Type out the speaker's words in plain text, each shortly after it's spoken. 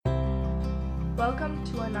Welcome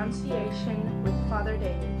to Annunciation with Father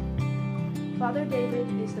David. Father David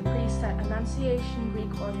is the priest at Annunciation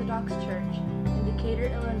Greek Orthodox Church in Decatur,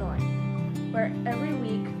 Illinois, where every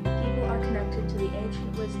week people are connected to the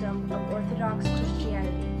ancient wisdom of Orthodox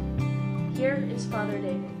Christianity. Here is Father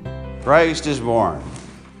David. Christ is born.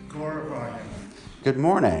 Glorify him. Good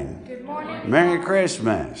morning. Good morning. Merry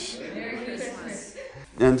Christmas.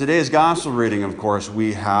 In today's gospel reading, of course,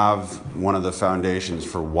 we have one of the foundations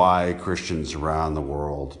for why Christians around the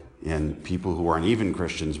world and people who aren't even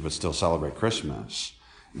Christians but still celebrate Christmas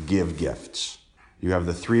give gifts. You have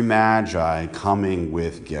the three magi coming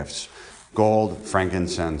with gifts: gold,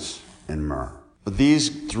 frankincense, and myrrh. But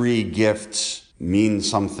these three gifts mean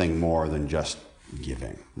something more than just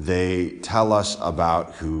giving. They tell us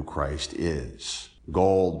about who Christ is.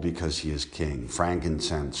 Gold because he is king,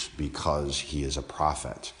 frankincense because he is a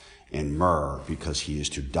prophet, and myrrh because he is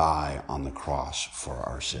to die on the cross for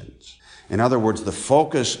our sins. In other words, the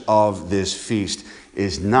focus of this feast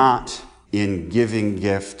is not in giving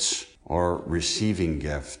gifts or receiving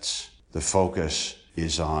gifts. The focus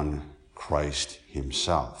is on Christ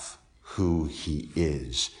himself, who he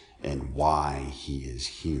is and why he is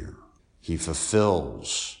here. He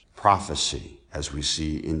fulfills prophecy, as we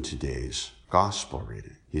see in today's gospel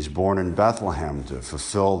reading. He's born in Bethlehem to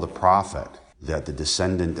fulfill the prophet that the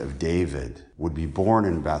descendant of David would be born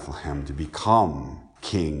in Bethlehem to become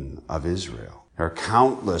king of Israel. There are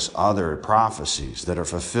countless other prophecies that are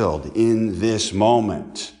fulfilled in this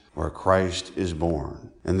moment where Christ is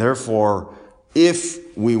born. And therefore,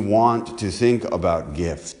 if we want to think about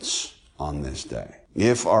gifts on this day,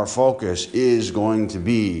 if our focus is going to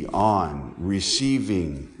be on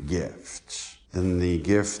receiving gifts, then the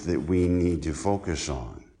gift that we need to focus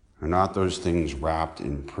on are not those things wrapped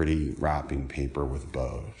in pretty wrapping paper with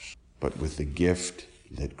bows, but with the gift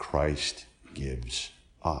that Christ gives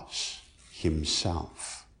us,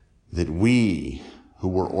 himself. That we who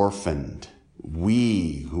were orphaned,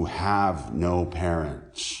 we who have no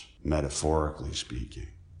parents, metaphorically speaking,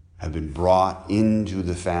 have been brought into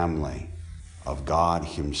the family of God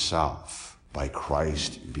himself by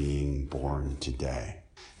Christ being born today.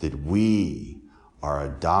 That we are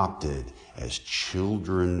adopted as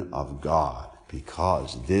children of God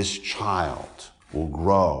because this child will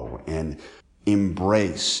grow and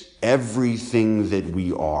embrace everything that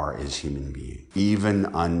we are as human beings, even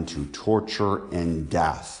unto torture and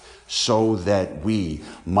death, so that we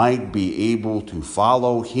might be able to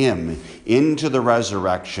follow him into the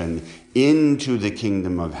resurrection, into the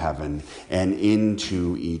kingdom of heaven, and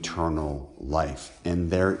into eternal life.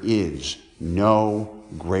 And there is no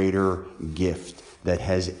greater gift that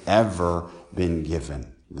has ever been given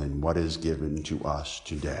than what is given to us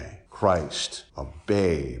today. Christ, a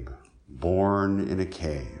babe, born in a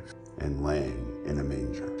cave and laying in a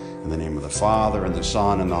manger. In the name of the Father, and the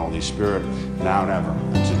Son, and the Holy Spirit, now and ever,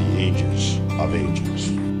 to the ages of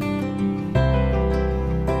ages.